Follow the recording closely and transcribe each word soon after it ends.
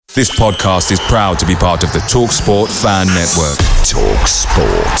This podcast is proud to be part of the TalkSport Fan Network.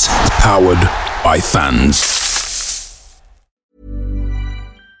 TalkSport. Powered by fans.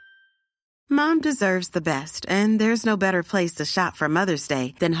 Mom deserves the best, and there's no better place to shop for Mother's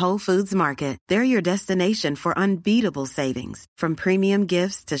Day than Whole Foods Market. They're your destination for unbeatable savings, from premium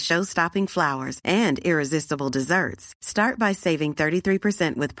gifts to show-stopping flowers and irresistible desserts. Start by saving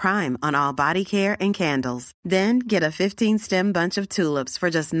 33% with Prime on all body care and candles. Then get a 15-stem bunch of tulips for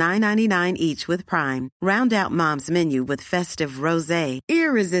just $9.99 each with Prime. Round out Mom's menu with festive rosé,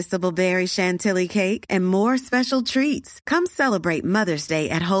 irresistible berry chantilly cake, and more special treats. Come celebrate Mother's Day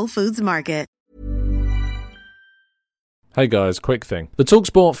at Whole Foods Market. Hey guys, quick thing. The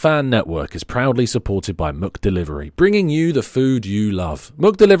TalkSport Fan Network is proudly supported by McDelivery, bringing you the food you love.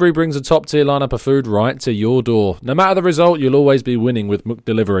 McDelivery brings a top-tier lineup of food right to your door. No matter the result, you'll always be winning with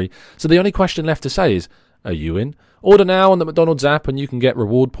McDelivery. So the only question left to say is, are you in? Order now on the McDonald's app and you can get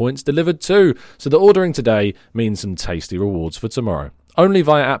reward points delivered too. So the ordering today means some tasty rewards for tomorrow. Only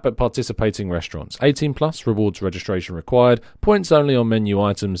via app at participating restaurants. 18 plus, rewards registration required. Points only on menu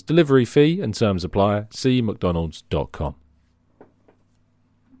items. Delivery fee and terms apply. See mcdonalds.com.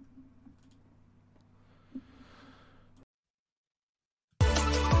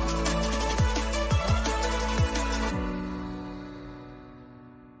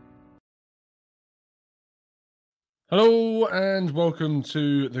 Hello and welcome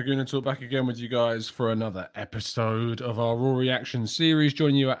to the Gundogan Talk, back again with you guys for another episode of our Raw Reaction series.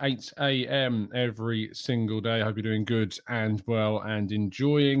 Join you at 8 a.m. every single day. I hope you're doing good and well and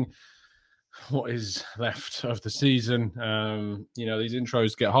enjoying what is left of the season. These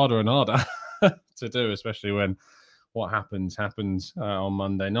intros get harder and harder to do, especially when what happens on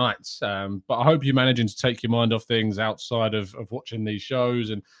Monday nights. But I hope you're managing to take your mind off things outside of watching these shows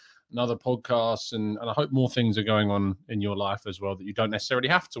and other podcasts, and I hope more things are going on in your life as well, that you don't necessarily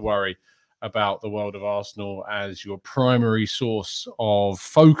have to worry about the world of Arsenal as your primary source of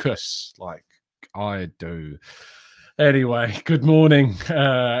focus, like I do. Anyway, good morning,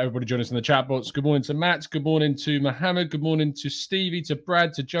 everybody join us in the chat box. Good morning to Matt, good morning to Mohammed, good morning to Stevie, to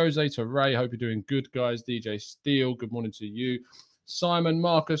Brad, to Jose, to Ray. Hope you're doing good, guys. DJ Steele, good morning to you. Simon,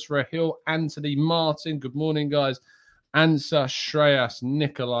 Marcus, Rahil, Anthony, Martin, good morning, guys. Ansa, Shreyas,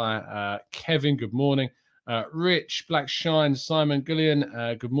 Nikolai, Kevin, good morning. Rich, Black Shine, Simon, Gillian,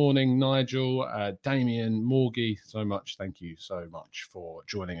 good morning. Nigel, Damien, Morgie, thank you so much for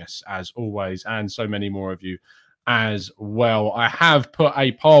joining us as always, and so many more of you as well. I have put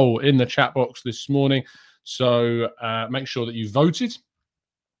a poll in the chat box this morning, so make sure that you voted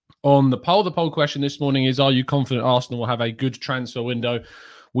on the poll. The poll question this morning is, are you confident Arsenal will have a good transfer window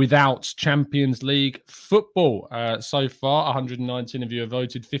without Champions League football? So far, 119 of you have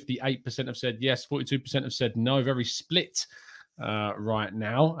voted. 58% have said yes, 42% have said no. Very split right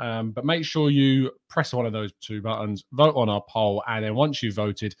now. But make sure you press one of those two buttons, vote on our poll, and then once you've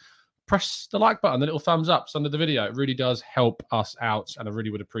voted, press the like button, the little thumbs up under the video. It really does help us out, and I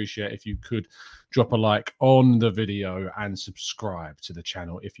really would appreciate if you could drop a like on the video and subscribe to the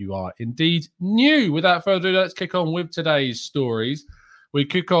channel if you are indeed new. Without further ado, let's kick on with today's stories. We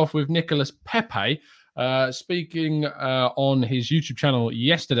kick off with Nicolas Pepe speaking on his YouTube channel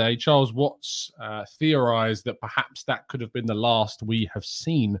yesterday. Charles Watts theorised that perhaps that could have been the last we have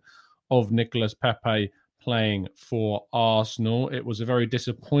seen of Nicolas Pepe playing for Arsenal. It was a very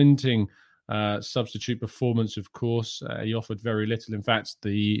disappointing substitute performance, of course. He offered very little. In fact,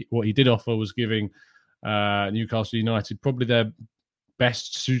 what he did offer was giving Newcastle United probably their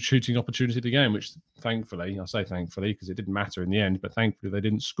best shooting opportunity of the game, which thankfully, I say thankfully because it didn't matter in the end, but thankfully they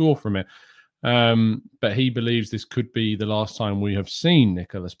didn't score from it. But he believes this could be the last time we have seen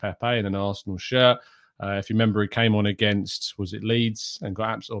Nicolas Pepe in an Arsenal shirt. If you remember, he came on against, was it Leeds and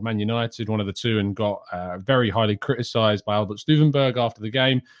got or Man United, one of the two, and got very highly criticised by Albert Stuvenberg after the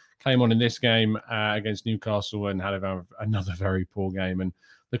game. Came on in this game against Newcastle and had another very poor game. And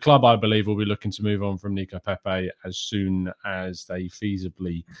the club, I believe, will be looking to move on from Nico Pepe as soon as they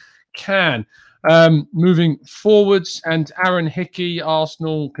feasibly can. Moving forwards, and Aaron Hickey,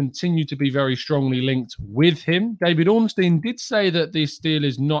 Arsenal continue to be very strongly linked with him. David Ornstein did say that this deal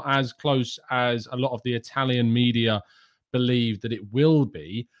is not as close as a lot of the Italian media believe that it will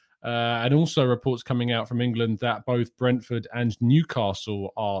be. And also reports coming out from England that both Brentford and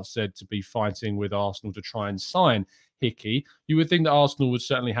Newcastle are said to be fighting with Arsenal to try and sign Hickey. You would think that Arsenal would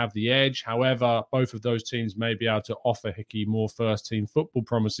certainly have the edge. However, both of those teams may be able to offer Hickey more first-team football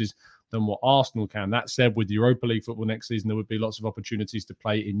promises than what Arsenal can. That said, with Europa League football next season, there would be lots of opportunities to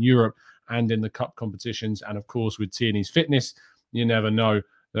play in Europe and in the cup competitions. And of course, with Tierney's fitness, you never know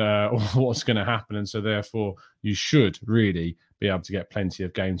what's going to happen. And so therefore, you should really be able to get plenty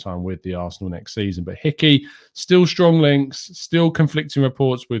of game time with the Arsenal next season. But Hickey, still strong links, still conflicting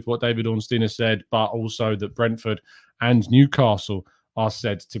reports with what David Ornstein has said, but also that Brentford and Newcastle are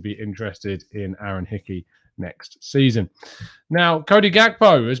said to be interested in Aaron Hickey next season. Now, Cody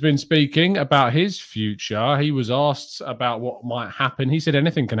Gakpo has been speaking about his future. He was asked about what might happen. He said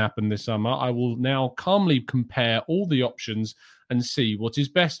anything can happen this summer. I will now calmly compare all the options and see what is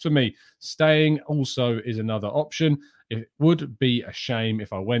best for me. Staying also is another option. It would be a shame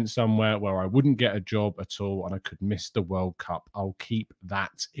if I went somewhere where I wouldn't get a job at all and I could miss the World Cup. I'll keep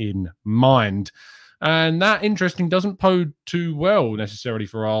that in mind. And that, interesting, doesn't bode too well necessarily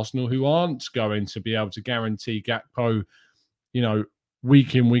for Arsenal, who aren't going to be able to guarantee Gakpo,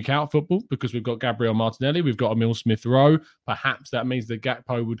 week in, week out football, because we've got Gabriel Martinelli, we've got Emile Smith-Rowe. Perhaps that means that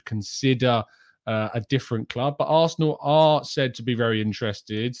Gakpo would consider a different club. But Arsenal are said to be very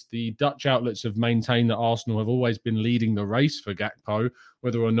interested. The Dutch outlets have maintained that Arsenal have always been leading the race for Gakpo,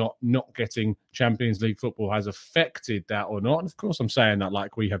 whether or not getting Champions League football has affected that or not. And of course, I'm saying that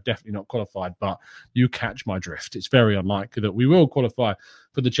like we have definitely not qualified, but you catch my drift. It's very unlikely that we will qualify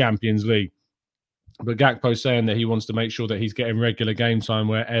for the Champions League. But Gakpo's saying that he wants to make sure that he's getting regular game time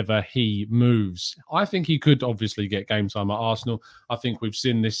wherever he moves. I think he could obviously get game time at Arsenal. I think we've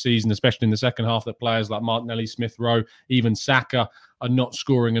seen this season, especially in the second half, that players like Martinelli, Smith-Rowe, even Saka are not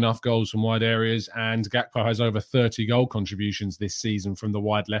scoring enough goals from wide areas. And Gakpo has over 30 goal contributions this season from the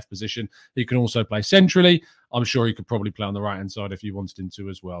wide left position. He can also play centrally. I'm sure he could probably play on the right-hand side if you wanted him to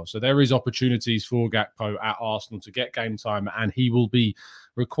as well. So there is opportunities for Gakpo at Arsenal to get game time, and he will be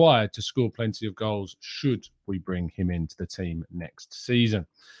required to score plenty of goals should we bring him into the team next season.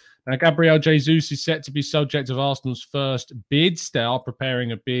 Now, Gabriel Jesus is set to be subject of Arsenal's first bids. They are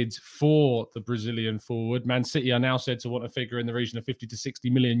preparing a bid for the Brazilian forward. Man City are now said to want a figure in the region of 50 to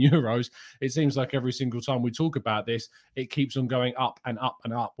 60 million euros. It seems like every single time we talk about this, it keeps on going up and up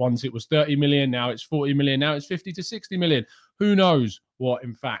and up. Once it was 30 million, now it's 40 million, now it's 50 to 60 million. Who knows what,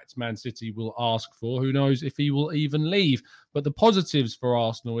 in fact, Man City will ask for? Who knows if he will even leave? But the positives for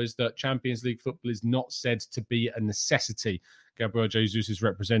Arsenal is that Champions League football is not said to be a necessity. Gabriel Jesus'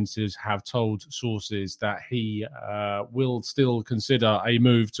 representatives have told sources that he will still consider a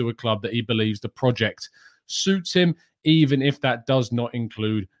move to a club that he believes the project suits him, even if that does not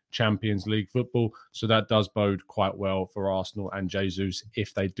include Champions League football. So that does bode quite well for Arsenal and Jesus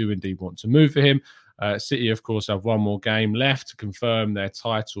if they do indeed want to move for him. City, of course, have one more game left to confirm their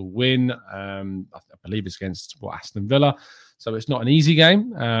title win. I believe it's against Aston Villa. So it's not an easy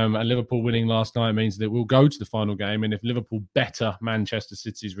game. And Liverpool winning last night means that we'll go to the final game. And if Liverpool better Manchester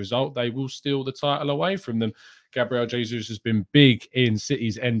City's result, they will steal the title away from them. Gabriel Jesus has been big in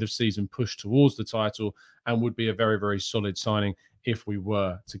City's end of season push towards the title and would be a very, very solid signing if we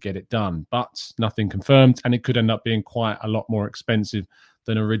were to get it done. But nothing confirmed, and it could end up being quite a lot more expensive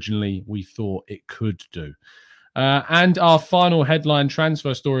than originally we thought it could do. And our final headline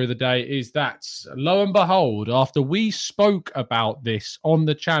transfer story of the day is that, lo and behold, after we spoke about this on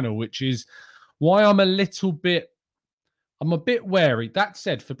the channel, which is why I'm a bit wary. That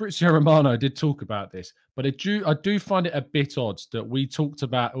said, Fabrizio Romano did talk about this, but I do find it a bit odd that we talked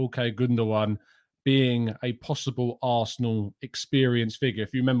about Gundogan being a possible Arsenal experience figure.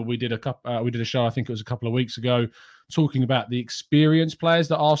 If you remember, we did a show, I think it was a couple of weeks ago, talking about the experienced players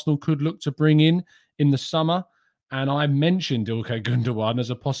that Arsenal could look to bring in the summer. And I mentioned Gundogan as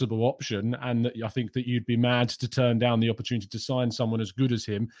a possible option, and I think that you'd be mad to turn down the opportunity to sign someone as good as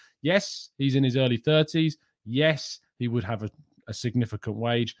him. Yes, he's in his early 30s. Yes, he would have a significant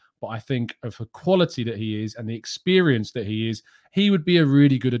wage, but I think of the quality that he is and the experience that he is, he would be a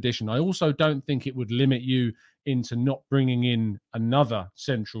really good addition. I also don't think it would limit you into not bringing in another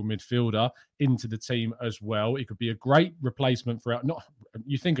central midfielder into the team as well. It could be a great replacement for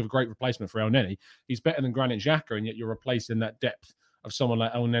you think of a great replacement for El Neni. He's better than Granit Xhaka, and yet you're replacing that depth of someone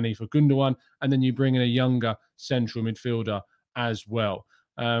like El Neni for Gundogan, and then you bring in a younger central midfielder as well.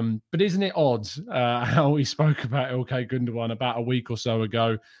 But isn't it odd how we spoke about Ilkay Gundogan about a week or so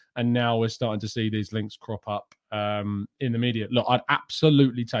ago, and now we're starting to see these links crop up in the media? Look, I'd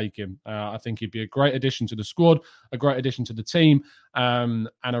absolutely take him. I think he'd be a great addition to the squad, a great addition to the team, and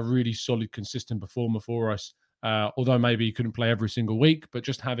a really solid, consistent performer for us. Although maybe he couldn't play every single week, but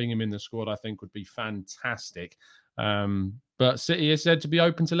just having him in the squad, I think, would be fantastic. But City is said to be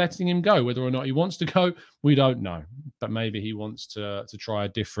open to letting him go. Whether or not he wants to go, we don't know. But maybe he wants to try a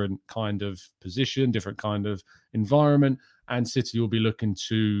different kind of position, different kind of environment. And City will be looking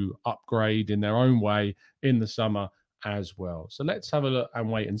to upgrade in their own way in the summer as well. So let's have a look and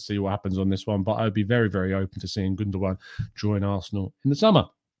wait and see what happens on this one. But I'd be very, very open to seeing Gundogan join Arsenal in the summer.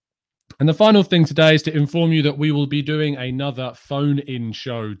 And the final thing today is to inform you that we will be doing another phone-in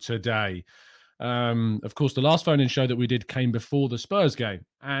show today. Of course, the last phone-in show that we did came before the Spurs game.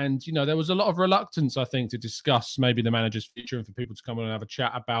 And, there was a lot of reluctance, I think, to discuss maybe the manager's future and for people to come on and have a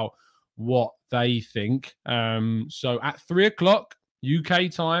chat about what they think. So at 3 o'clock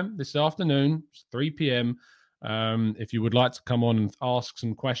UK time this afternoon, 3 p.m., if you would like to come on and ask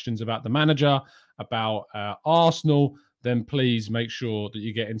some questions about the manager, about Arsenal, then please make sure that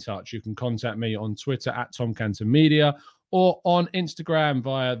you get in touch. You can contact me on Twitter at Tom Canton Media or on Instagram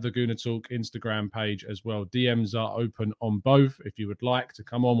via the Gooner Talk Instagram page as well. DMs are open on both. If you would like to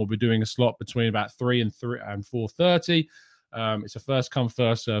come on, we'll be doing a slot between about 3 and 4:30. It's a first come,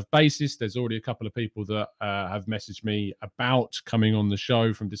 first serve basis. There's already a couple of people that have messaged me about coming on the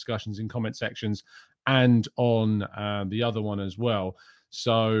show from discussions in comment sections and on the other one as well.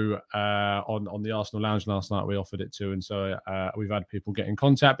 So on the Arsenal Lounge last night, we offered it to, and so we've had people get in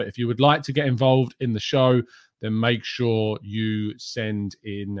contact. But if you would like to get involved in the show, then make sure you send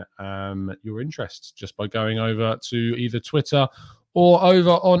in your interests just by going over to either Twitter or over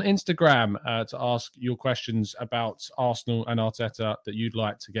on Instagram to ask your questions about Arsenal and Arteta that you'd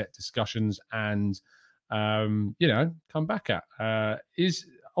like to get discussions and, come back at.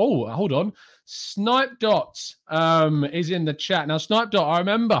 Oh, hold on. Snipe Dot is in the chat. Now, Snipe Dot, I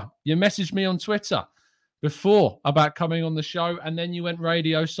remember you messaged me on Twitter before about coming on the show, and then you went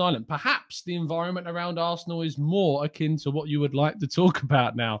radio silent. Perhaps the environment around Arsenal is more akin to what you would like to talk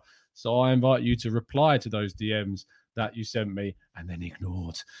about now. So I invite you to reply to those DMs that you sent me and then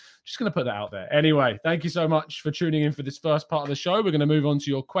ignored. Just going to put that out there. Anyway, thank you so much for tuning in for this first part of the show. We're going to move on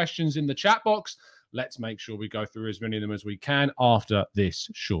to your questions in the chat box. Let's make sure we go through as many of them as we can after this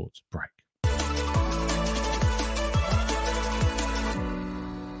short break.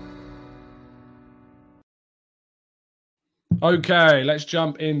 Okay, let's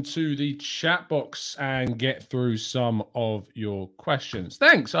jump into the chat box and get through some of your questions.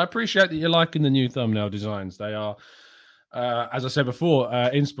 Thanks. I appreciate that you're liking the new thumbnail designs. They are, as I said before,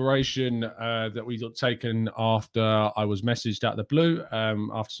 inspiration that we got taken after I was messaged out of the blue,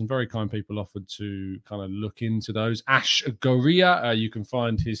 after some very kind people offered to kind of look into those. Ash Goria, you can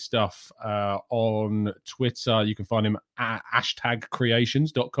find his stuff on Twitter. You can find him at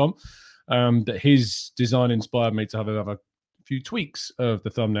hashtagcreations.com. That his design inspired me to have another few tweaks of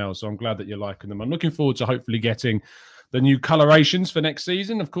the thumbnails, so I'm glad that you're liking them. I'm looking forward to hopefully getting the new colorations for next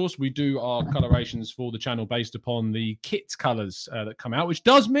season. Of course, we do our colorations for the channel based upon the kit colors that come out, which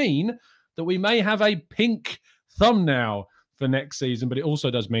does mean that we may have a pink thumbnail for next season, but it also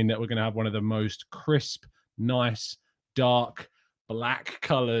does mean that we're going to have one of the most crisp, nice, dark, black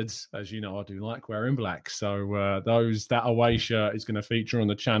colored. As you know, I do like wearing black. So that away shirt is going to feature on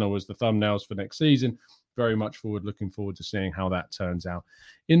the channel as the thumbnails for next season. Very much looking forward to seeing how that turns out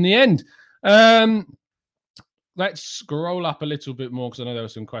in the end. Let's scroll up a little bit more because I know there were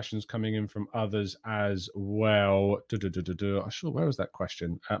some questions coming in from others as well. Sure, where was that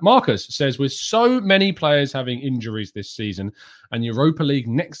question? Marcus says, with so many players having injuries this season and Europa League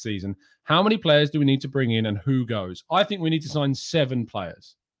next season, how many players do we need to bring in and who goes? I think we need to sign 7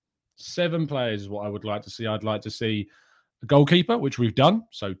 players. 7 players is what I would like to see. I'd like to see a goalkeeper, which we've done,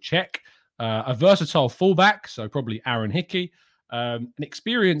 so check. A versatile fullback, so probably Aaron Hickey. An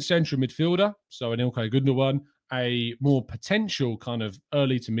experienced central midfielder, so an Ilkay Gundogan. A more potential kind of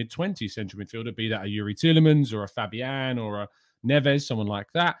early to mid-20s central midfielder, be that a Yuri Tielemans or a Fabian or a Neves, someone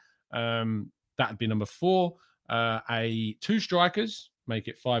like that. That'd be number 4. 2 strikers, make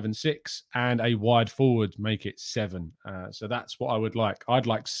it 5 and 6, and a wide forward, make it 7. So that's what I would like. I'd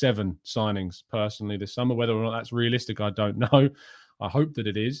like 7 signings personally this summer. Whether or not that's realistic, I don't know. I hope that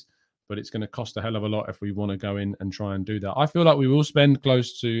it is, but it's going to cost a hell of a lot if we want to go in and try and do that. I feel like we will spend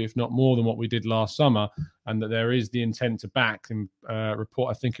close to, if not more than what we did last summer, and that there is the intent to back. And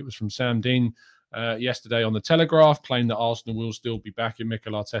report, I think it was from Sam Dean yesterday on the Telegraph, claimed that Arsenal will still be backing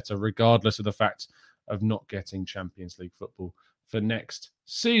Mikel Arteta, regardless of the fact of not getting Champions League football for next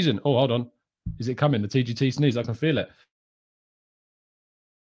season. Oh, hold on. Is it coming? The TGT sneeze. I can feel it.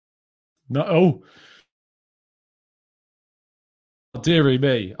 No. Oh. Dearie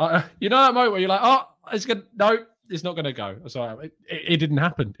me. You know that moment where you're like, oh, it's good. No, it's not going to go. Sorry, it didn't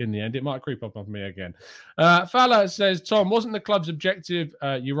happen in the end. It might creep up on me again. Fala says, Tom, wasn't the club's objective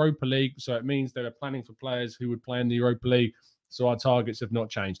Europa League? So it means they are planning for players who would play in the Europa League. So our targets have not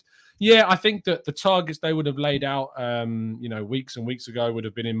changed. Yeah, I think that the targets they would have laid out, weeks and weeks ago would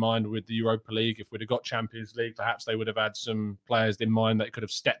have been in mind with the Europa League. If we'd have got Champions League, perhaps they would have had some players in mind that could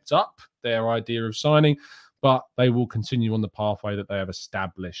have stepped up their idea of signing. But they will continue on the pathway that they have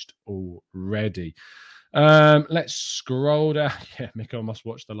established already. Let's scroll down. Yeah, Miko must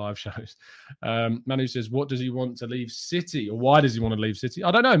watch the live shows. Manu says, what does he want to leave City? Or why does he want to leave City?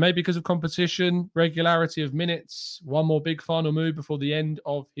 I don't know. Maybe because of competition, regularity of minutes, one more big final move before the end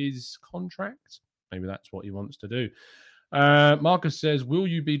of his contract. Maybe that's what he wants to do. Marcus says, will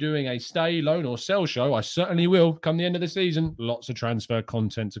you be doing a stay, loan, or sell show? I certainly will come the end of the season. Lots of transfer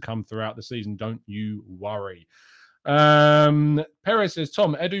content to come throughout the season. Don't you worry. Perez says,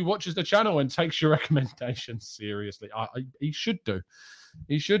 Tom, Edu watches the channel and takes your recommendations seriously. He should do.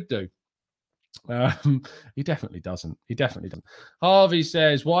 He should do. He definitely doesn't. Harvey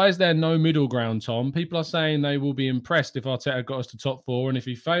says, why is there no middle ground, Tom? People are saying they will be impressed if Arteta got us to top 4, and if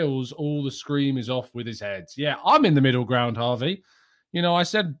he fails, all the scream is off with his head. Yeah, I'm in the middle ground, Harvey. You know, I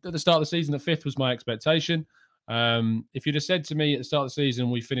said at the start of the season that 5th was my expectation. If you'd have said to me at the start of the season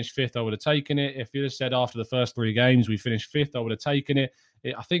we finished 5th, I would have taken it. If you'd have said after the first 3 games we finished 5th, I would have taken it.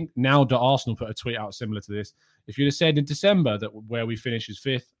 I think now that Arsenal put a tweet out similar to this. If you'd have said in December that where we finish is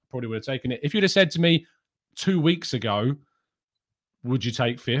 5th, probably would have taken it. If you'd have said to me 2 weeks ago, would you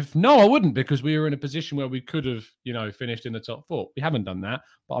take 5th? No, I wouldn't, because we were in a position where we could have, finished in the top 4. We haven't done that,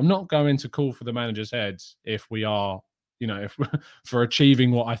 but I'm not going to call for the manager's heads if we are, if for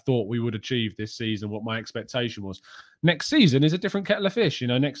achieving what I thought we would achieve this season, what my expectation was. Next season is a different kettle of fish.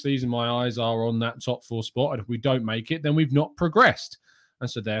 Next season, my eyes are on that top 4 spot. And if we don't make it, then we've not progressed. And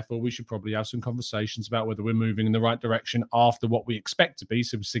so therefore, we should probably have some conversations about whether we're moving in the right direction after what we expect to be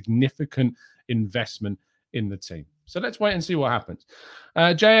some significant investment in the team. So let's wait and see what happens.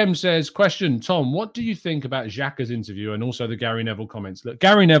 JM says, question, Tom, what do you think about Xhaka's interview and also the Gary Neville comments? Look,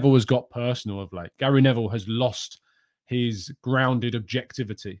 Gary Neville has got personal of late. Gary Neville has lost his grounded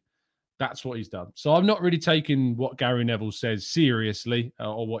objectivity. That's what he's done. So I'm not really taking what Gary Neville says seriously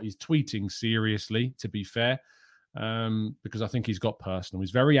or what he's tweeting seriously, to be fair. Because I think he's got personal.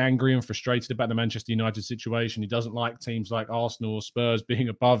 He's very angry and frustrated about the Manchester United situation. He doesn't like teams like Arsenal or Spurs being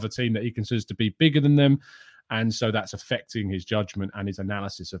above a team that he considers to be bigger than them. And so that's affecting his judgment and his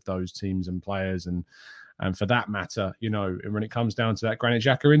analysis of those teams and players. And for that matter, when it comes down to that Granit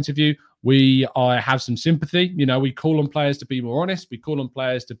Xhaka interview, I have some sympathy. We call on players to be more honest. We call on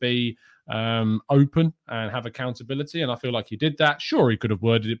players to be open and have accountability. And I feel like he did that. Sure, he could have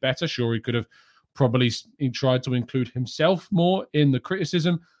worded it better. Sure, he could have probably tried to include himself more in the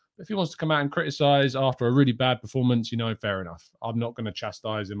criticism. If he wants to come out and criticize after a really bad performance, fair enough. I'm not going to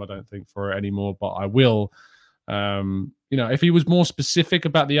chastise him, I don't think, for it anymore, but I will. If he was more specific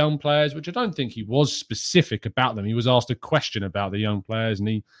about the young players, which I don't think he was specific about them. He was asked a question about the young players and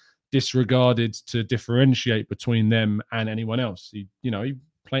he disregarded to differentiate between them and anyone else. He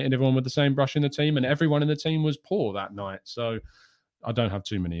painted everyone with the same brush in the team and everyone in the team was poor that night. So I don't have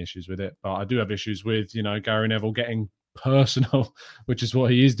too many issues with it, but I do have issues with, Gary Neville getting personal, which is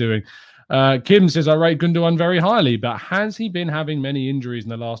what he is doing. Kim says, I rate Gundogan very highly, but has he been having many injuries in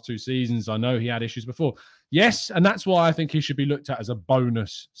the last 2 seasons? I know he had issues before. Yes, and that's why I think he should be looked at as a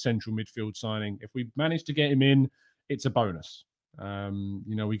bonus central midfield signing. If we manage to get him in, it's a bonus.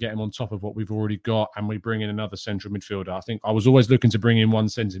 We get him on top of what we've already got and we bring in another central midfielder. I think I was always looking to bring in one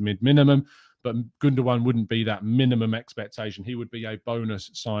centre mid minimum, but Gundogan wouldn't be that minimum expectation. He would be a bonus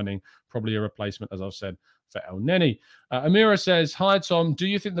signing, probably a replacement, as I've said, for El Neni. Amira says, hi, Tom. Do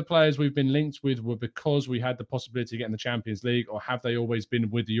you think the players we've been linked with were because we had the possibility of getting the Champions League, or have they always been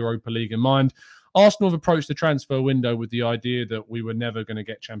with the Europa League in mind? Arsenal have approached the transfer window with the idea that we were never going to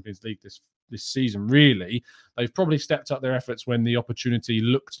get Champions League this season, really. They've probably stepped up their efforts when the opportunity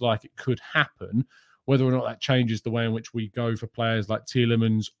looked like it could happen. Whether or not that changes the way in which we go for players like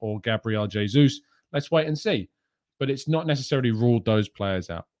Tielemans or Gabriel Jesus, let's wait and see. But it's not necessarily ruled those players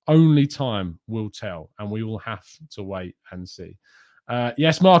out. Only time will tell, and we will have to wait and see.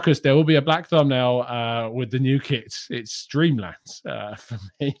 Yes, Marcus, there will be a black thumbnail with the new kits. It's Dreamland for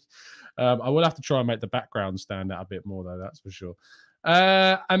me. I will have to try and make the background stand out a bit more, though, that's for sure.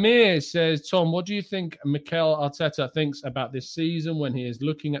 Amir says, Tom, what do you think Mikel Arteta thinks about this season when he is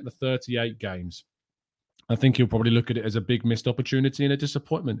looking at the 38 games? I think he'll probably look at it as a big missed opportunity and a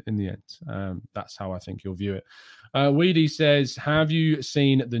disappointment in the end. That's how I think he'll view it. Weedy says, have you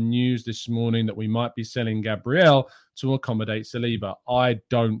seen the news this morning that we might be selling Gabriel to accommodate Saliba? I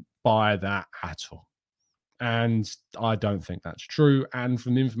don't buy that at all. And I don't think that's true. And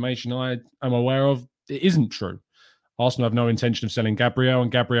from the information I am aware of, it isn't true. Arsenal have no intention of selling Gabriel,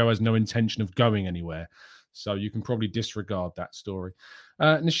 and Gabriel has no intention of going anywhere. So you can probably disregard that story.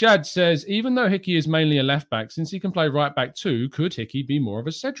 Nishad says, even though Hickey is mainly a left-back, since he can play right-back too, could Hickey be more of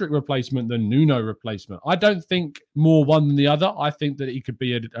a Cedric replacement than Nuno replacement? I don't think more one than the other. I think that he could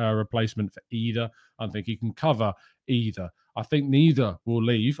be a replacement for either. I think he can cover either. I think neither will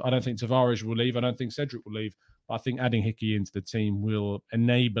leave. I don't think Tavares will leave. I don't think Cedric will leave. But I think adding Hickey into the team will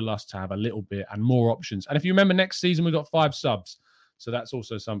enable us to have a little bit and more options. And if you remember, next season we've got 5 subs. So that's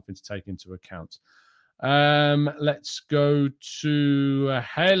also something to take into account. Let's go to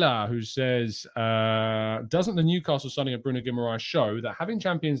Hela, who says, doesn't the Newcastle signing of Bruno Guimaraes show that having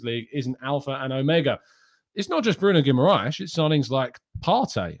Champions League is an alpha and omega? It's not just Bruno Guimaraes, it's signings like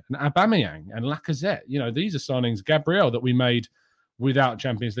Partey and Aubameyang and Lacazette. These are signings, Gabriel, that we made without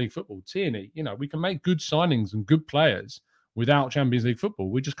Champions League football. Tierney, we can make good signings and good players without Champions League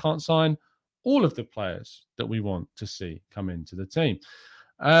football. We just can't sign all of the players that we want to see come into the team.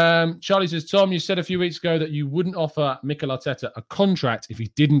 Charlie says, Tom, you said a few weeks ago that you wouldn't offer Mikel Arteta a contract if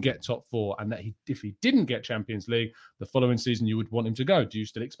he didn't get top 4, and that if he didn't get Champions League the following season, you would want him to go. Do you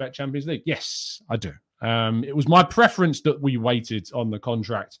still expect Champions League? Yes, I do. It was my preference that we waited on the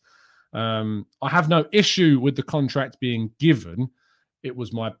contract. I have no issue with the contract being given. It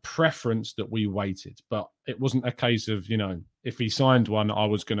was my preference that we waited, but it wasn't a case of, if he signed one, I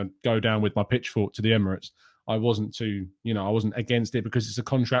was going to go down with my pitchfork to the Emirates. I wasn't against it because it's a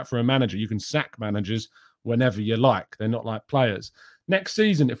contract for a manager. You can sack managers whenever you like. They're not like players. Next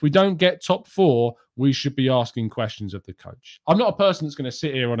season, if we don't get top 4, we should be asking questions of the coach. I'm not a person that's going to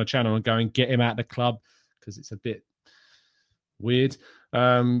sit here on a channel and go and get him out of the club because it's a bit weird.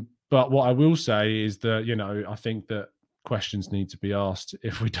 But what I will say is that, I think that questions need to be asked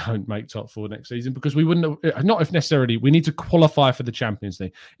if we don't make top 4 next season, because we wouldn't, not if necessarily, we need to qualify for the Champions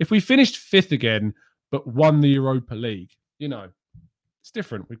League. If we finished 5th again, but won the Europa League, it's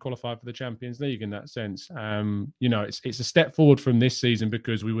different. We qualify for the Champions League in that sense. It's a step forward from this season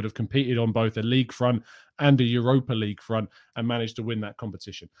because we would have competed on both a league front and a Europa League front and managed to win that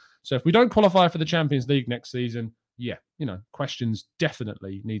competition. So if we don't qualify for the Champions League next season, questions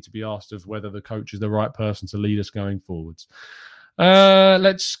definitely need to be asked of whether the coach is the right person to lead us going forwards.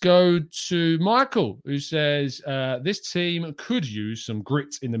 Let's go to Michael, who says, this team could use some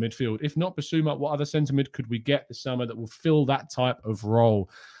grit in the midfield. If not Basuma, what other centre mid could we get this summer that will fill that type of role?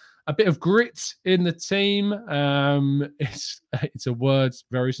 A bit of grit in the team. It's a word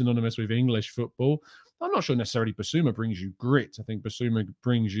very synonymous with English football. I'm not sure necessarily Basuma brings you grit. I think Basuma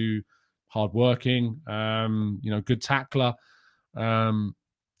brings you hardworking, good tackler,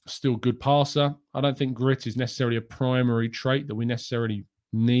 still good passer. I don't think grit is necessarily a primary trait that we necessarily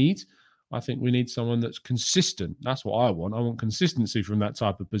need. I think we need someone that's consistent. That's what I want. I want consistency from that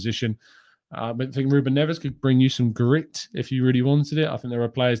type of position. I think Ruben Neves could bring you some grit if you really wanted it. I think there are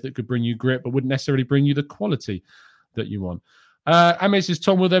players that could bring you grit, but wouldn't necessarily bring you the quality that you want. Amy says,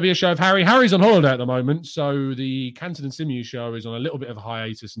 Tom, will there be a show of Harry? Harry's on holiday at the moment, so the Canton and Simu show is on a little bit of a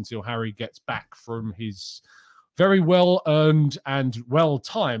hiatus until Harry gets back from his very well-earned and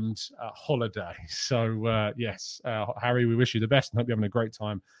well-timed holiday. So, yes, Harry, we wish you the best and hope you're having a great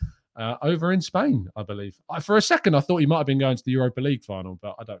time over in Spain, I believe. For a second, I thought he might have been going to the Europa League final,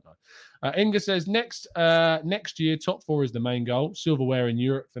 but I don't know. Inga says, next year, top 4 is the main goal. Silverware in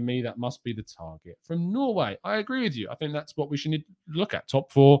Europe, for me, that must be the target. From Norway, I agree with you. I think that's what we should look at.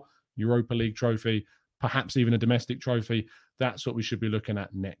 Top 4, Europa League trophy, perhaps even a domestic trophy. That's what we should be looking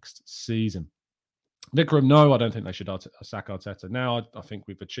at next season. Vikram, no, I don't think they should sack Arteta now. I think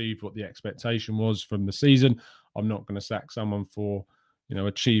we've achieved what the expectation was from the season. I'm not going to sack someone for,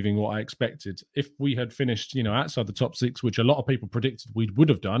 achieving what I expected. If we had finished, outside the top 6, which a lot of people predicted we would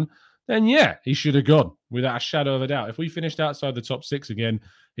have done, then yeah, he should have gone without a shadow of a doubt. If we finished outside the top 6 again,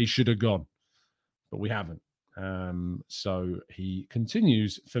 he should have gone, but we haven't. So he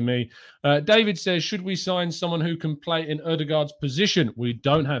continues for me. David says, should we sign someone who can play in Ødegaard's position? We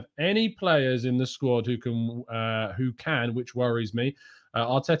don't have any players in the squad who can, which worries me.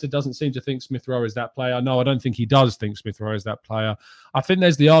 Arteta doesn't seem to think Smith Rowe is that player. No, I don't think he does think Smith Rowe is that player. I think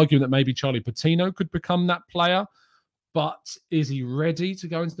there's the argument that maybe Charlie Patino could become that player, but is he ready to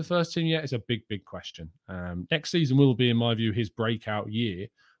go into the first team yet? It's a big, big question. Next season will be, in my view, his breakout year,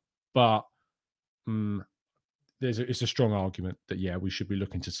 but it's a strong argument that, yeah, we should be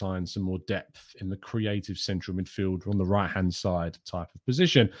looking to sign some more depth in the creative central midfield on the right-hand side type of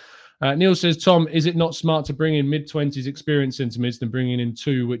position. Neil says, Tom, is it not smart to bring in mid-20s experienced centre mids than bringing in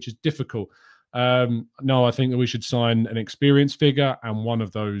 2, which is difficult? No, I think that we should sign an experienced figure and one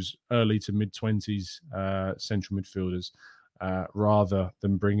of those early to mid-20s central midfielders rather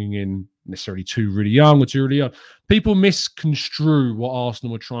than bringing in necessarily 2 really young or 2 really young. People misconstrue what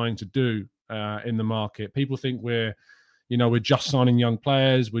Arsenal were trying to do in the market. People think we're just signing young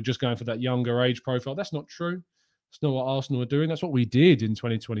players. We're just going for that younger age profile. That's not true. It's not what Arsenal are doing. That's what we did in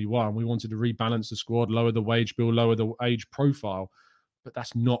 2021. We wanted to rebalance the squad, lower the wage bill, lower the age profile. But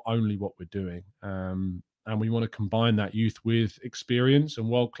that's not only what we're doing. and we want to combine that youth with experience and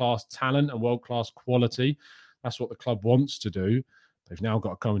world-class talent and world-class quality. That's what the club wants to do. They've now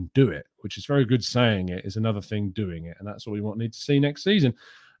got to go and do it, which is very good. Saying it is another thing doing it, and that's what we need to see next season.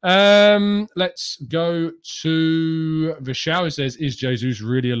 Let's go to Vishal, who says, is Jesus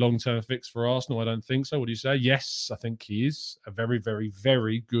really a long-term fix for Arsenal? I don't think so. What do you say? Yes, I think he is a very, very,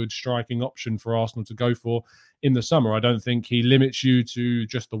 very good striking option for Arsenal to go for in the summer. I don't think he limits you to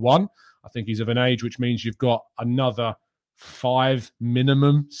just the one. I think he's of an age which means you've got another 5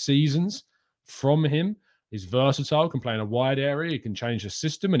 minimum seasons from him. He's versatile, can play in a wide area. He can change the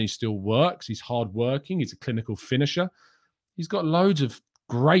system and he still works. He's hardworking. He's a clinical finisher. He's got loads of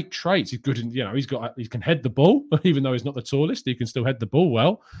great traits. He's good in, he can head the ball, even though he's not the tallest, he can still head the ball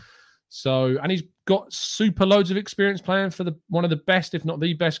well. So, and he's got super loads of experience playing for one of the best, if not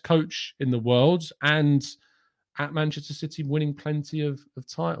the best coach in the world, and at Manchester City winning plenty of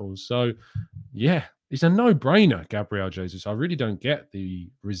titles. So, yeah, he's a no-brainer, Gabriel Jesus. I really don't get the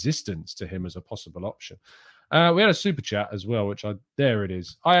resistance to him as a possible option. We had a super chat as well, there it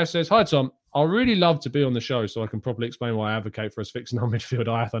is. Aya says, hi, Tom. I'd really love to be on the show so I can properly explain why I advocate for us fixing our midfield.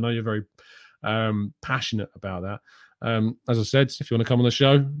 I know you're very passionate about that. As I said, if you want to come on the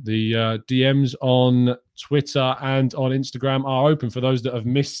show, the DMs on Twitter and on Instagram are open for those that have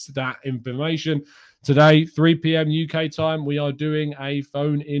missed that information. Today, 3 p.m. UK time, we are doing a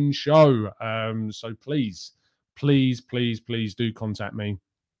phone-in show. So please do contact me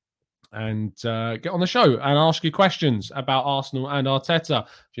and get on the show and ask you questions about Arsenal and Arteta.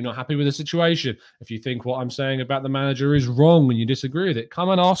 If you're not happy with the situation, if you think what I'm saying about the manager is wrong and you disagree with it, come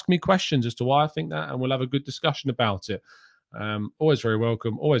and ask me questions as to why I think that, and we'll have a good discussion about it. Always very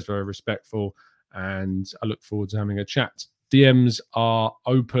welcome, always very respectful, and I look forward to having a chat. DMs are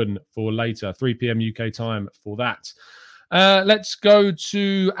open for later, 3 p.m. UK time for that. Let's go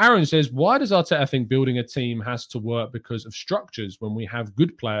to Aaron. Says, why does Arteta think building a team has to work because of structures when we have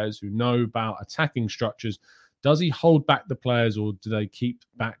good players who know about attacking structures? Does he hold back the players or do they keep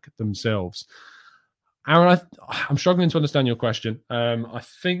back themselves? Aaron, I'm struggling to understand your question. I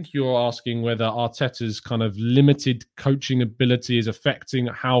think you're asking whether Arteta's kind of limited coaching ability is affecting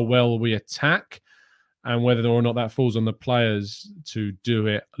how well we attack and whether or not that falls on the players to do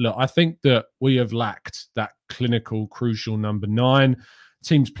it. Look, I think that we have lacked that clinical, crucial number 9.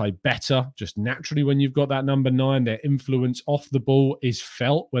 Teams play better just naturally when you've got that number 9. Their influence off the ball is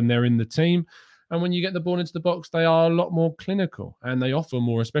felt when they're in the team. And when you get the ball into the box, they are a lot more clinical and they offer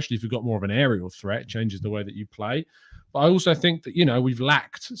more, especially if you've got more of an aerial threat. It changes the way that you play. But I also think that, we've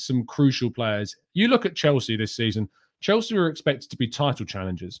lacked some crucial players. You look at Chelsea this season. Chelsea were expected to be title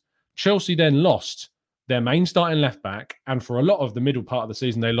challengers. Chelsea then lost their main starting left-back, and for a lot of the middle part of the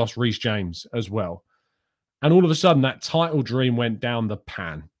season, they lost Reece James as well. And all of a sudden, that title dream went down the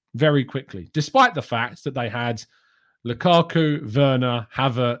pan very quickly, despite the fact that they had Lukaku, Werner,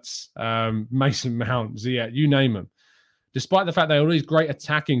 Havertz, Mason Mount, Ziyech, you name them. Despite the fact they had all these great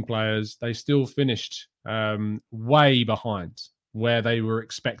attacking players, they still finished way behind where they were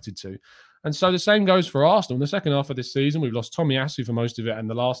expected to. And so the same goes for Arsenal. In the second half of this season, we've lost Tomiyasu for most of it. And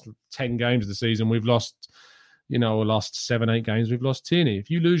the last 10 games of the season, we've lost, last 7-8 games, we've lost Tierney. If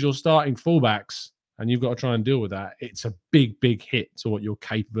you lose your starting fullbacks and you've got to try and deal with that, it's a big, big hit to what you're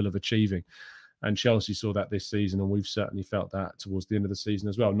capable of achieving. And Chelsea saw that this season, and we've certainly felt that towards the end of the season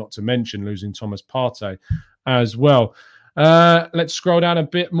as well, not to mention losing Thomas Partey as well. Let's scroll down a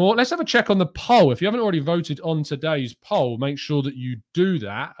bit more. Let's have a check on the poll. If you haven't already voted on today's poll, make sure that you do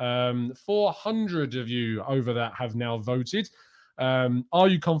that. 400 of you over that have now voted. Are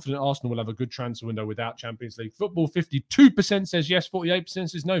you confident Arsenal will have a good transfer window without Champions League football? 52% says yes, 48%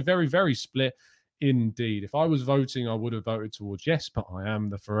 says no. Very, very split indeed. If I was voting, I would have voted towards yes, but I am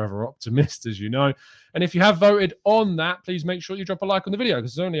the forever optimist, as you know. And if you have voted on that, please make sure you drop a like on the video,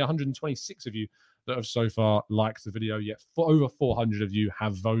 because there's only 126 of you that have so far liked the video, yet over 400 of you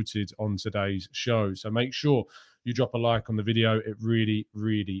have voted on today's show. So make sure you drop a like on the video. It really,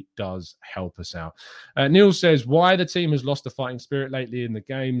 really does help us out. Neil says, why the team has lost the fighting spirit lately in the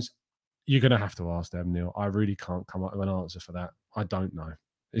games? You're going to have to ask them, Neil. I really can't come up with an answer for that. I don't know.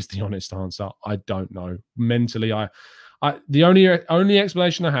 It's the honest answer. I don't know. Mentally, the only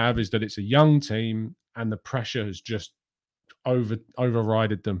explanation I have is that it's a young team and the pressure has just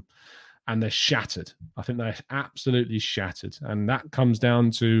overrided them. And they're shattered. I think they're absolutely shattered. And that comes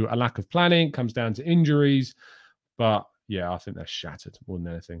down to a lack of planning, comes down to injuries. But yeah, I think they're shattered more than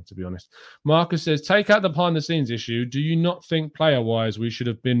anything, to be honest. Marcus says, take out the behind-the-scenes issue. Do you not think player-wise we should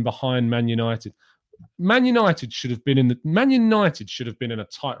have been behind Man United? Man United should have been in a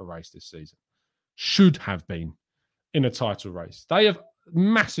title race this season. Should have been in a title race. They have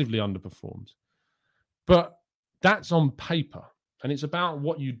massively underperformed. But that's on paper. And it's about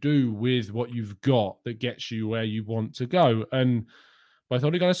what you do with what you've got that gets you where you want to go. And both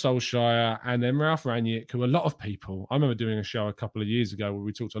Ole Gunnar Solskjaer and then Ralf Rangnick, who a lot of people, I remember doing a show a couple of years ago where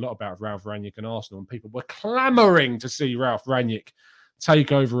we talked a lot about Ralf Rangnick and Arsenal, and people were clamouring to see Ralf Rangnick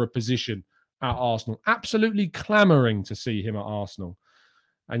take over a position at Arsenal. Absolutely clamouring to see him at Arsenal.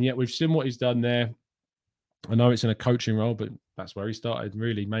 And yet we've seen what he's done there. I know it's in a coaching role, but that's where he started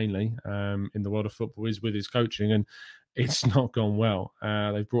really mainly in the world of football, is with his coaching. And it's not gone well.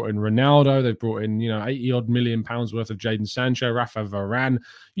 They've brought in Ronaldo. They've brought in, 80-odd million pounds worth of Jadon Sancho, Rafa Varane.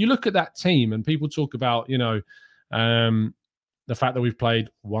 You look at that team and people talk about, the fact that we've played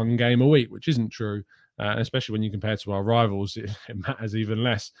one game a week, which isn't true, especially when you compare to our rivals, it matters even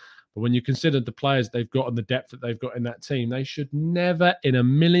less. But when you consider the players they've got and the depth that they've got in that team, they should never in a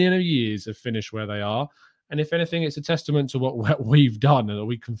million of years have finished where they are. And if anything, it's a testament to what we've done, and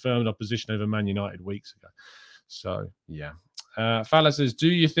we confirmed our position over Man United weeks ago. So, yeah. Fala says, do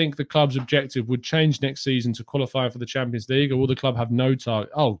you think the club's objective would change next season to qualify for the Champions League, or will the club have no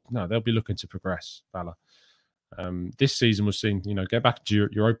target? Oh, no, they'll be looking to progress, Fala. This season was seen, get back to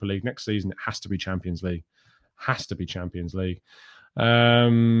Europa League. Next season, it has to be Champions League. Has to be Champions League.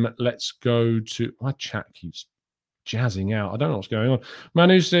 Let's go to... My chat keeps jazzing out. I don't know what's going on.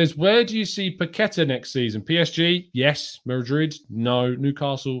 Manu says, where do you see Paqueta next season? PSG? Yes. Madrid? No.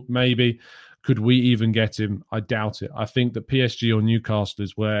 Newcastle? Maybe. Could we even get him? I doubt it. I think that PSG or Newcastle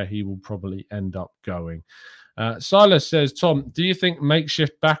is where he will probably end up going. Silas says, Tom, do you think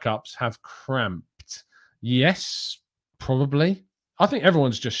makeshift backups have cramped? Yes, probably. I think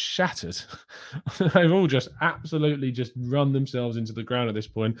everyone's just shattered. They've all just absolutely just run themselves into the ground at this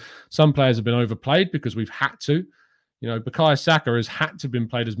point. Some players have been overplayed because we've had to. Bukayo Saka has had to been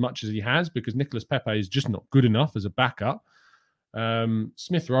played as much as he has because Nicolas Pepe is just not good enough as a backup.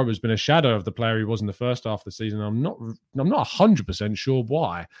 Smith Rowe has been a shadow of the player he was in the first half of the season. I'm not 100% sure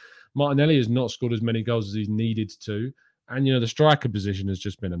why. Martinelli has not scored as many goals as he's needed to. And, the striker position has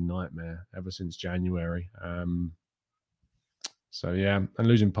just been a nightmare ever since January. So, yeah, and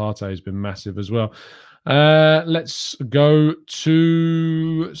losing Partey has been massive as well. Let's go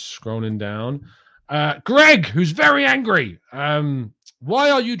to scrolling down. Greg, who's very angry. Why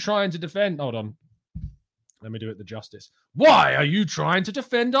are you trying to defend? Hold on. Let me do it the justice. Why are you trying to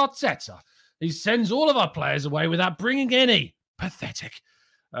defend Arteta? He sends all of our players away without bringing any. Pathetic.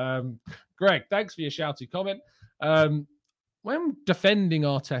 Greg, thanks for your shouty comment. When defending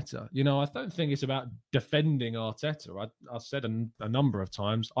Arteta, I don't think it's about defending Arteta. I said a number of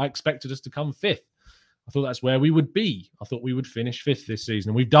times, I expected us to come fifth. I thought that's where we would be. I thought we would finish fifth this season,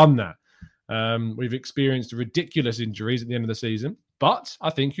 and we've done that. We've experienced ridiculous injuries at the end of the season. But I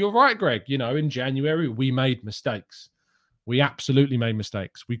think you're right, Greg. In January, we made mistakes. We absolutely made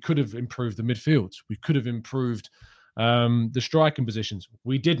mistakes. We could have improved the midfield. We could have improved the striking positions.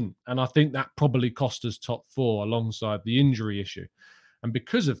 We didn't. And I think that probably cost us top four alongside the injury issue. And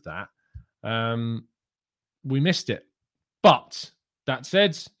because of that, we missed it. But that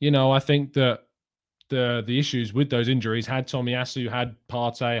said, I think that the issues with those injuries, had Tomiyasu, had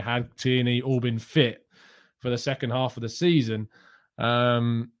Partey, had Tierney all been fit for the second half of the season,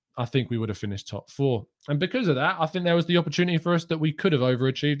 I think we would have finished top four. And because of that, I think there was the opportunity for us that we could have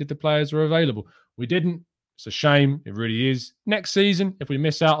overachieved if the players were available. We didn't. It's a shame. It really is. Next season, if we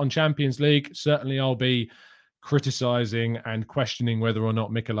miss out on Champions League, certainly I'll be criticising and questioning whether or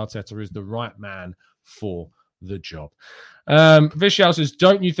not Mikel Arteta is the right man for the job. Vishal says,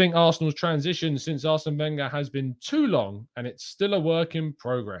 don't you think Arsenal's transition since Arsene Wenger has been too long and it's still a work in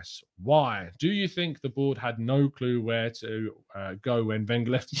progress? Why? Do you think the board had no clue where to go when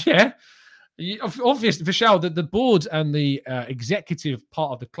Wenger left? Yeah. Obviously, Vishal, the board and the executive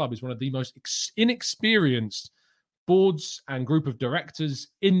part of the club is one of the most inexperienced boards and group of directors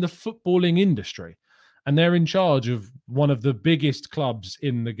in the footballing industry. And they're in charge of one of the biggest clubs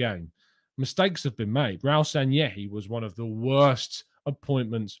in the game. Mistakes have been made. Raul Sanllehi was one of the worst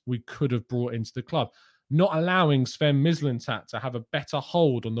appointments we could have brought into the club. Not allowing Sven Mislintat to have a better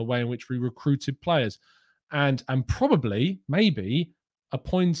hold on the way in which we recruited players. And probably, maybe,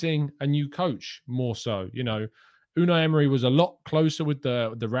 appointing a new coach more so. Unai Emery was a lot closer with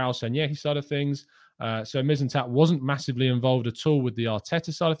the Raul Sanllehi side of things. So Mislintat wasn't massively involved at all with the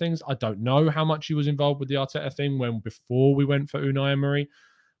Arteta side of things. I don't know how much he was involved with the Arteta thing before we went for Unai Emery.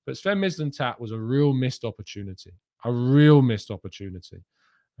 But Sven Mislintat was a real missed opportunity. And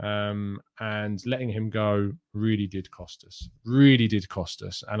letting him go really did cost us.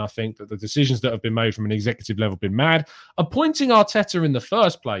 And I think that the decisions that have been made from an executive level have been mad. Appointing Arteta in the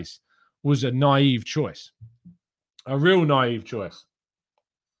first place was a naive choice. A real naive choice.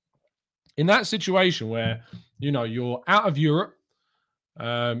 In that situation where, you're out of Europe,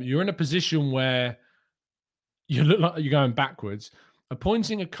 you're in a position where you look like you're going backwards,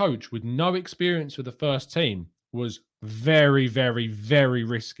 appointing a coach with no experience with the first team was very, very, very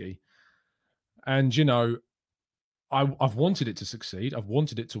risky. And, I've wanted it to succeed. I've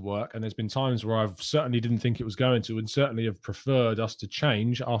wanted it to work. And there's been times where I've certainly didn't think it was going to, and certainly have preferred us to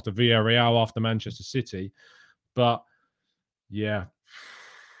change after Villarreal, after Manchester City. But yeah,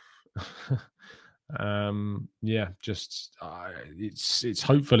 it's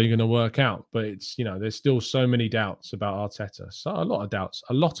hopefully going to work out. But it's, there's still so many doubts about Arteta. So a lot of doubts,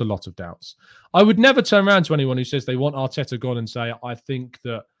 a lot of doubts. I would never turn around to anyone who says they want Arteta gone and say, I think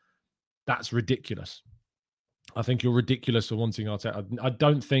that's ridiculous. I think you're ridiculous for wanting Arteta. I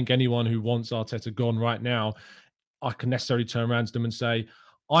don't think anyone who wants Arteta gone right now, I can necessarily turn around to them and say,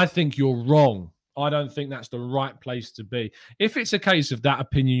 I think you're wrong. I don't think that's the right place to be. If it's a case of that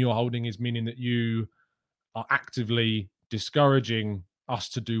opinion you're holding is meaning that you are actively discouraging us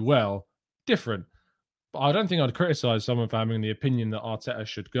to do well, different. But I don't think I'd criticize someone for having the opinion that Arteta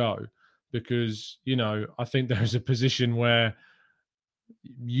should go, because, I think there's a position where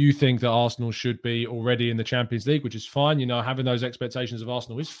you think that Arsenal should be already in the Champions League, which is fine. Having those expectations of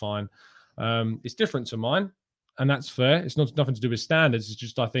Arsenal is fine. It's different to mine, and that's fair. It's nothing to do with standards. It's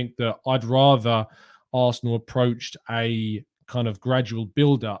just I think that I'd rather Arsenal approached a kind of gradual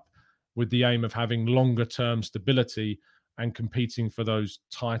build-up with the aim of having longer-term stability and competing for those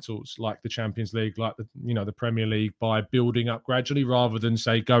titles like the Champions League, like the Premier League, by building up gradually, rather than,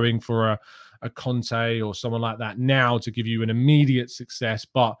 say, going for a Conte or someone like that now to give you an immediate success,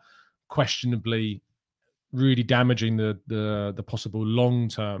 but questionably really damaging the possible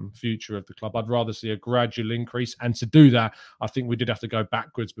long-term future of the club. I'd rather see a gradual increase. And to do that, I think we did have to go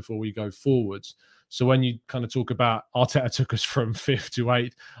backwards before we go forwards. So when you kind of talk about Arteta took us from 5th to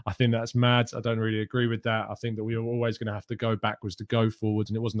 8th, I think that's mad. I don't really agree with that. I think that we were always going to have to go backwards to go forwards.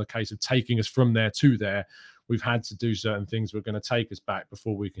 And it wasn't a case of taking us from there to there. We've had to do certain things that are going to take us back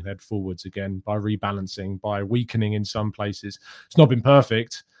before we can head forwards again, by rebalancing, by weakening in some places. It's not been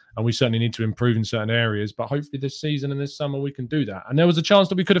perfect, and we certainly need to improve in certain areas, but hopefully this season and this summer we can do that. And there was a chance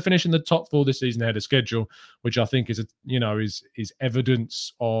that we could have finished in the top 4 this season ahead of schedule, which I think is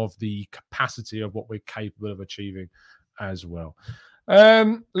evidence of the capacity of what we're capable of achieving as well.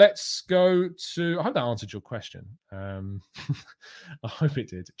 Let's go to, I hope that answered your question. I hope it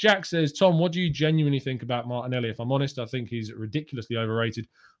did. Jack says, Tom, what do you genuinely think about Martinelli? If I'm honest, I think he's ridiculously overrated.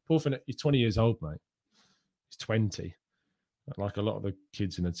 Poor Finette, he's 20 years old, mate. He's 20. Like a lot of the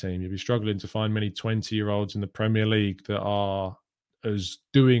kids in the team, you'll be struggling to find many 20-year-olds in the Premier League that are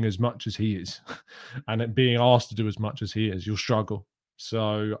doing as much as he is and being asked to do as much as he is. You'll struggle.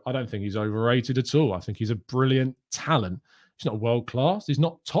 So I don't think he's overrated at all. I think he's a brilliant talent. He's not world class. He's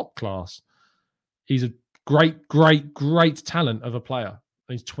not top class. He's a great, great, great talent of a player.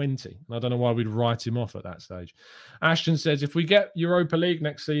 He's 20. And I don't know why we'd write him off at that stage. Ashton says, if we get Europa League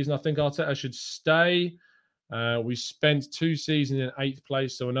next season, I think Arteta should stay. We spent 2 seasons in 8th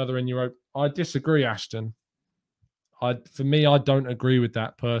place, so another in Europe. I disagree, Ashton. For me, I don't agree with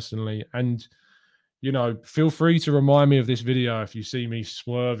that personally. And, feel free to remind me of this video if you see me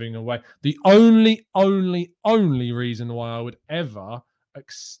swerving away. The only reason why I would ever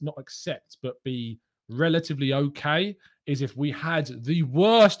not accept, but be relatively okay, is if we had the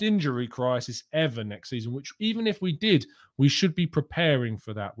worst injury crisis ever next season, which even if we did, we should be preparing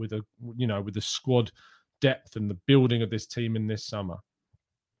for that with the squad depth and the building of this team in this summer.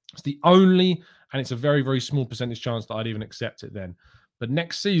 It's the only, and it's a very, very small percentage chance that I'd even accept it then. But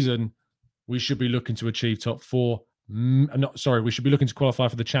next season, we should be looking to achieve top 4. We should be looking to qualify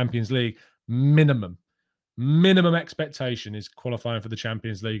for the Champions League minimum. Minimum expectation is qualifying for the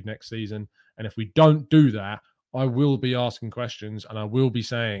Champions League next season. And if we don't do that, I will be asking questions and I will be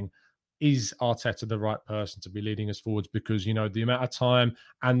saying, is Arteta the right person to be leading us forwards? Because, the amount of time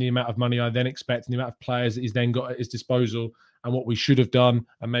and the amount of money I then expect and the amount of players that he's then got at his disposal and what we should have done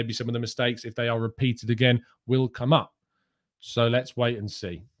and maybe some of the mistakes, if they are repeated again, will come up. So let's wait and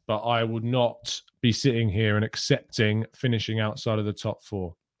see. But I would not be sitting here and accepting finishing outside of the top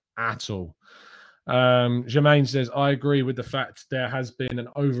 4 at all. Jermaine says, I agree with the fact there has been an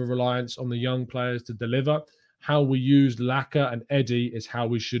over-reliance on the young players to deliver. How we used Laka and Eddie is how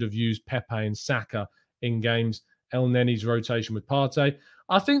we should have used Pepe and Saka in games. El Neni's rotation with Partey.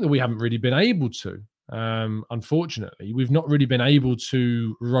 I think that we haven't really been able to. Unfortunately, we've not really been able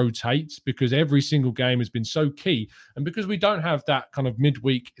to rotate because every single game has been so key. And because we don't have that kind of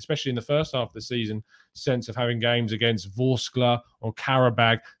midweek, especially in the first half of the season, sense of having games against Vorskla or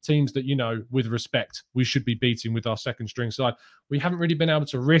Karabag, teams that, with respect, we should be beating with our second string side. We haven't really been able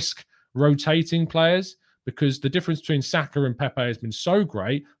to risk rotating players, because the difference between Saka and Pepe has been so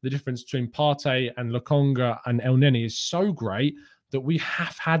great. The difference between Partey and Lokonga and El Neni is so great that we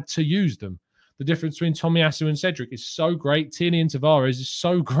have had to use them. The difference between Tomiyasu and Cedric is so great. Tierney and Tavares is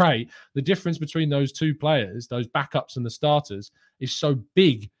so great. The difference between those two players, those backups and the starters, is so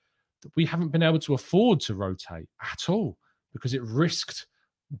big that we haven't been able to afford to rotate at all, because it risked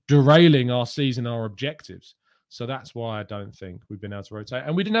derailing our season, our objectives. So that's why I don't think we've been able to rotate.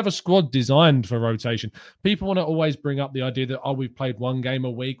 And we didn't have a squad designed for rotation. People want to always bring up the idea that, oh, we've played one game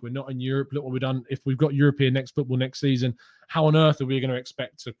a week, we're not in Europe, look what we've done. If we've got European football next season, how on earth are we going to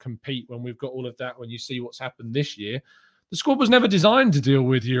expect to compete when we've got all of that? When you see what's happened this year, the squad was never designed to deal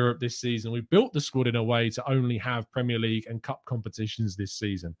with Europe this season. We built the squad in a way to only have Premier League and cup competitions this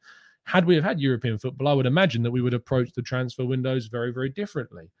season. Had we have had European football, I would imagine that we would approach the transfer windows very, very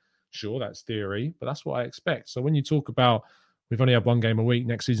differently. Sure, that's theory, but that's what I expect. So when you talk about we've only had one game a week,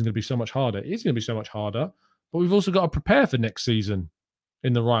 next season going to be so much harder, it is going to be so much harder, but we've also got to prepare for next season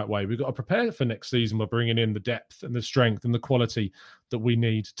in the right way. We've got to prepare for next season by bringing in the depth and the strength and the quality that we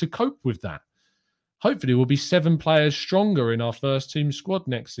need to cope with that. Hopefully, we'll be 7 players stronger in our first team squad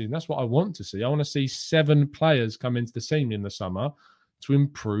next season. That's what I want to see. I want to see 7 players come into the scene in the summer to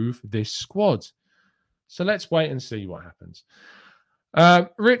improve this squad. So let's wait and see what happens.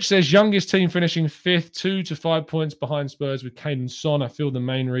 Rich says, youngest team finishing 5th, 2 to 5 points behind Spurs with Kane and Son. I feel the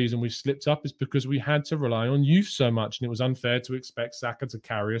main reason we slipped up is because we had to rely on youth so much, and it was unfair to expect Saka to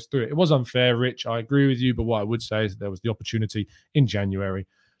carry us through it. It was unfair, Rich. I agree with you, but what I would say is there was the opportunity in January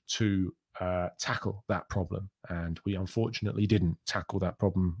to tackle that problem, and we unfortunately didn't tackle that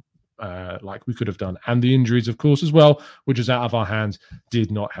problem like we could have done. And the injuries, of course, as well, which was out of our hands,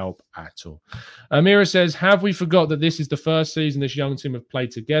 did not help at all. Amira says, have we forgot that this is the first season this young team have played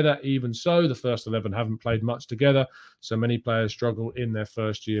together? Even so, the first 11 haven't played much together. So many players struggle in their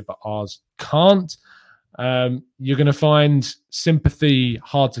first year, but ours can't. You're going to find sympathy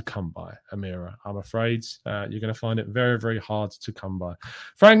hard to come by, Amira, I'm afraid. You're going to find it very, very hard to come by.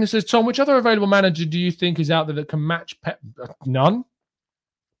 Franklin says, Tom, which other available manager do you think is out there that can match Pep?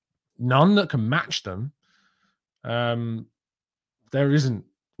 None that can match them. There isn't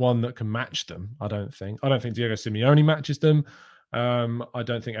one that can match them, I don't think. I don't think Diego Simeone matches them. I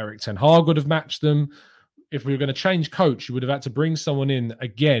don't think Erik ten Hag would have matched them. If we were going to change coach, you would have had to bring someone in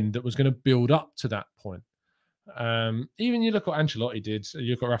again that was going to build up to that point. Even you look at what Ancelotti did,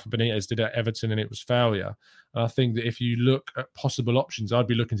 you look at Rafa Benitez did at Everton, and it was failure. And I think that if you look at possible options, I'd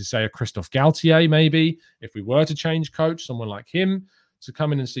be looking to say a Christophe Galtier, maybe, if we were to change coach, someone like him, to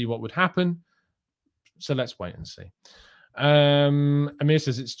come in and see what would happen. So let's wait and see. Amir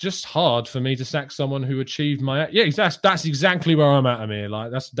says, it's just hard for me to sack someone who achieved my... Yeah, that's exactly where I'm at, Amir.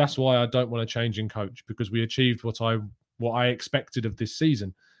 Like that's why I don't want to change in coach, because we achieved what I expected of this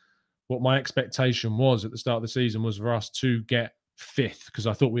season. What my expectation was at the start of the season was for us to get 5th, because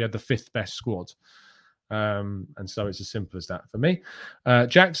I thought we had the 5th best squad. And so it's as simple as that for me.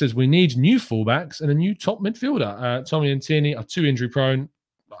 Jack says, we need new fullbacks and a new top midfielder. Tommy and Tierney are too injury prone.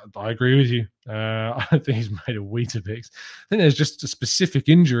 I agree with you. I think he's made a Weetabix. I think there's just a specific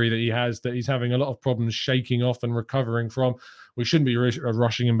injury that he has that he's having a lot of problems shaking off and recovering from. We shouldn't be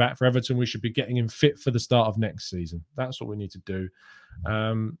rushing him back for Everton. We should be getting him fit for the start of next season. That's what we need to do.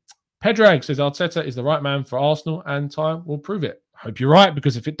 Pedrag says, Arteta is the right man for Arsenal, and time will prove it. I hope you're right,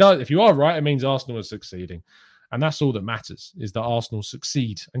 because if you are right, it means Arsenal is succeeding. And that's all that matters, is that Arsenal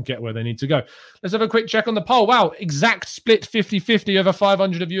succeed and get where they need to go. Let's have a quick check on the poll. Wow, exact split 50-50. Over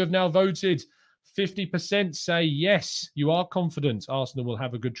 500 of you have now voted. 50% say yes, you are confident Arsenal will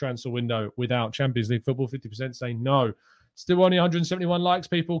have a good transfer window without Champions League football. 50% say no. Still only 171 likes,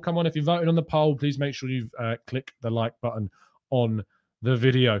 people. Come on, if you're voting on the poll, please make sure you click the like button on the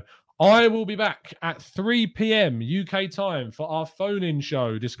video. I will be back at 3 p.m. UK time for our phone-in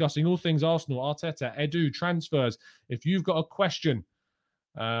show discussing all things Arsenal, Arteta, Edu, transfers. If you've got a question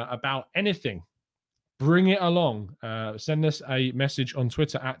about anything, bring it along. Send us a message on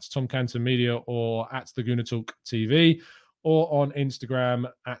Twitter at Tom Canton Media or at the Gooner Talk TV, or on Instagram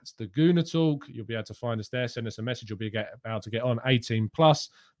at the Gooner Talk. You'll be able to find us there. Send us a message. You'll be about to get on 18 plus.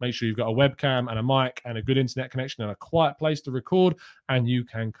 Make sure you've got a webcam and a mic and a good internet connection and a quiet place to record, and you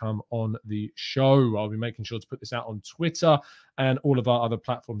can come on the show. I'll be making sure to put this out on Twitter and all of our other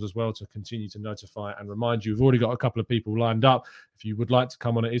platforms as well to continue to notify and remind you. We've already got a couple of people lined up. If you would like to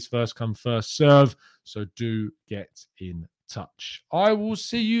come on, it is first come, first serve. So do get in touch. I will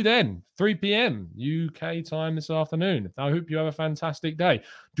see you then, 3 p.m. UK time this afternoon. I hope you have a fantastic day.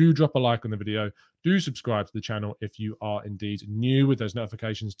 Do drop a like on the video. Do subscribe to the channel if you are indeed new, with those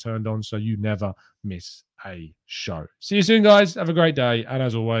notifications turned on so you never miss a show. See you soon, guys. Have a great day. And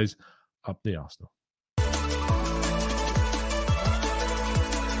as always, up the Arsenal.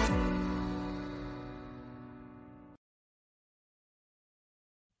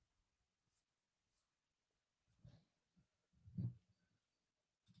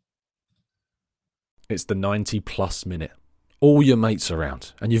 It's the 90-plus minute. All your mates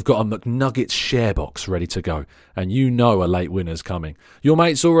around, and you've got a McNuggets share box ready to go, and you know a late winner's coming. Your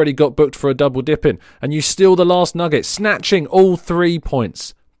mate's already got booked for a double dipping, and you steal the last nugget, snatching all 3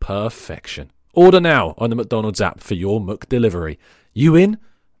 points. Perfection. Order now on the McDonald's app for your McDelivery. You in?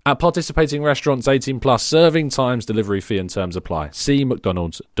 At participating restaurants 18 plus, serving times, delivery fee and terms apply. See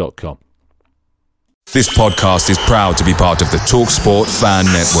mcdonalds.com. This podcast is proud to be part of the TalkSport Fan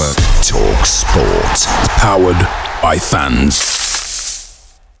Network. TalkSport. Powered by fans.